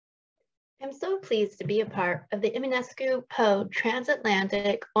I'm so pleased to be a part of the Eminescu Poe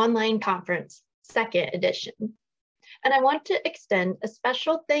Transatlantic Online Conference, 2nd edition. And I want to extend a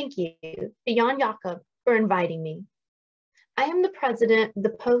special thank you to Jan Jakob for inviting me. I am the president of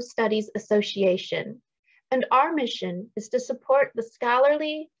the Poe Studies Association, and our mission is to support the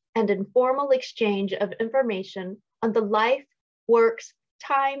scholarly and informal exchange of information on the life, works,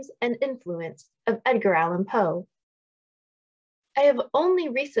 times, and influence of Edgar Allan Poe. I have only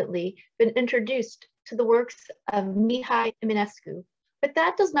recently been introduced to the works of Mihai Eminescu, but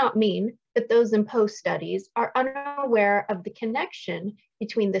that does not mean that those in Poe studies are unaware of the connection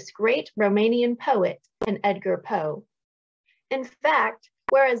between this great Romanian poet and Edgar Poe. In fact,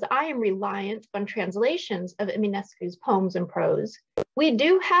 whereas I am reliant on translations of Eminescu's poems and prose, we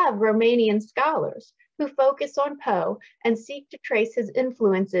do have Romanian scholars who focus on Poe and seek to trace his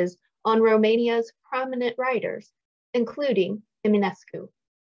influences on Romania's prominent writers, including Eminescu.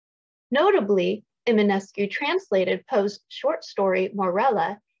 Notably, Eminescu translated Poe's short story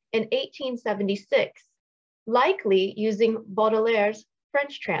Morella in 1876, likely using Baudelaire's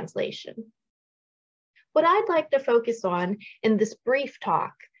French translation. What I'd like to focus on in this brief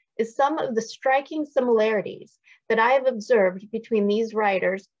talk is some of the striking similarities that I have observed between these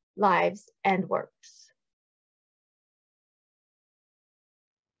writers' lives and works.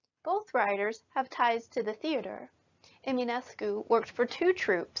 Both writers have ties to the theater. Eminescu worked for 2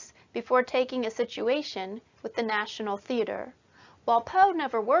 troupes before taking a situation with the National Theatre. While Poe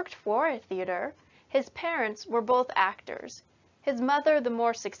never worked for a theater, his parents were both actors, his mother the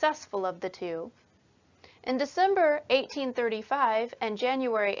more successful of the 2. In December 1835 and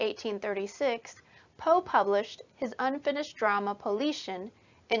January 1836, Poe published his unfinished drama Politian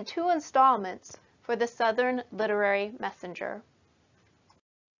in 2 installments for the Southern Literary Messenger.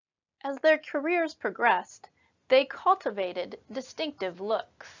 As their careers progressed, they cultivated distinctive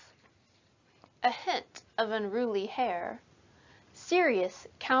looks. A hint of unruly hair, serious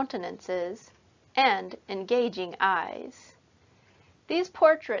countenances, and engaging eyes. These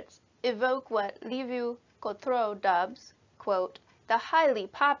portraits evoke what Liviu Cotreau dubs, quote, the highly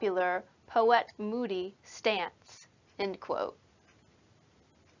popular poet moody stance, end quote.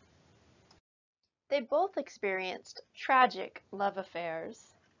 They both experienced tragic love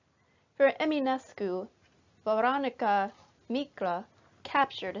affairs. For Eminescu, Veronica Micla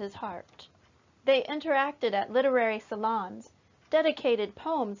captured his heart. They interacted at literary salons, dedicated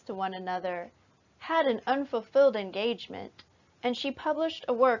poems to one another, had an unfulfilled engagement, and she published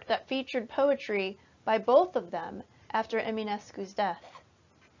a work that featured poetry by both of them after Eminescu's death.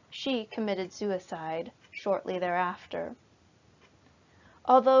 She committed suicide shortly thereafter.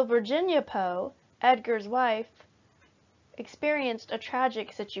 Although Virginia Poe, Edgar's wife, experienced a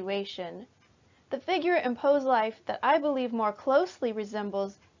tragic situation, the figure in Poe's life that I believe more closely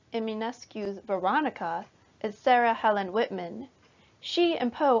resembles Eminescu's Veronica is Sarah Helen Whitman. She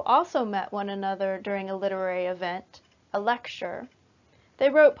and Poe also met one another during a literary event, a lecture. They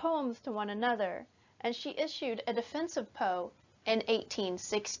wrote poems to one another, and she issued a defense of Poe in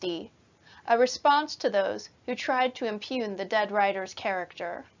 1860, a response to those who tried to impugn the dead writer's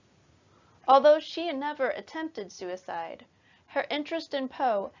character. Although she never attempted suicide, her interest in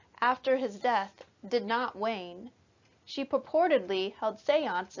Poe after his death did not wane. She purportedly held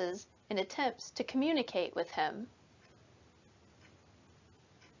seances in attempts to communicate with him.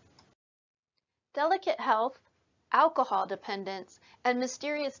 Delicate health, alcohol dependence, and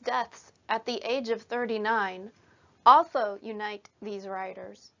mysterious deaths at the age of 39 also unite these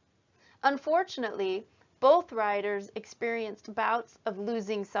writers. Unfortunately, both writers experienced bouts of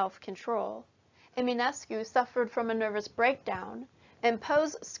losing self-control. Eminescu suffered from a nervous breakdown, and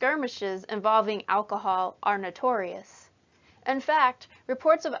Poe's skirmishes involving alcohol are notorious. In fact,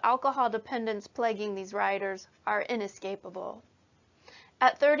 reports of alcohol dependence plaguing these writers are inescapable.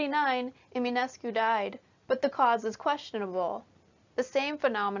 At 39, Eminescu died, but the cause is questionable. The same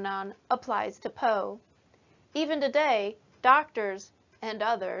phenomenon applies to Poe. Even today, doctors and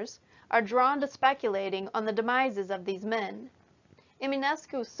others are drawn to speculating on the demises of these men.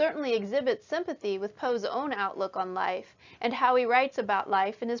 Eminescu certainly exhibits sympathy with Poe's own outlook on life and how he writes about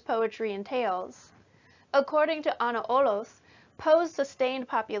life in his poetry and tales. According to Ana Olos, Poe's sustained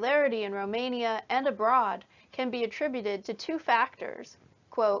popularity in Romania and abroad can be attributed to 2 factors,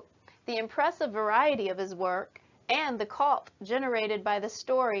 quote, the impressive variety of his work and the cult generated by the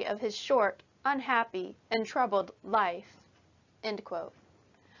story of his short, unhappy, and troubled life, end quote.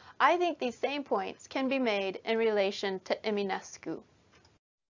 I think these same points can be made in relation to Eminescu.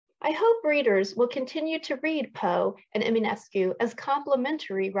 I hope readers will continue to read Poe and Eminescu as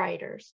complementary writers.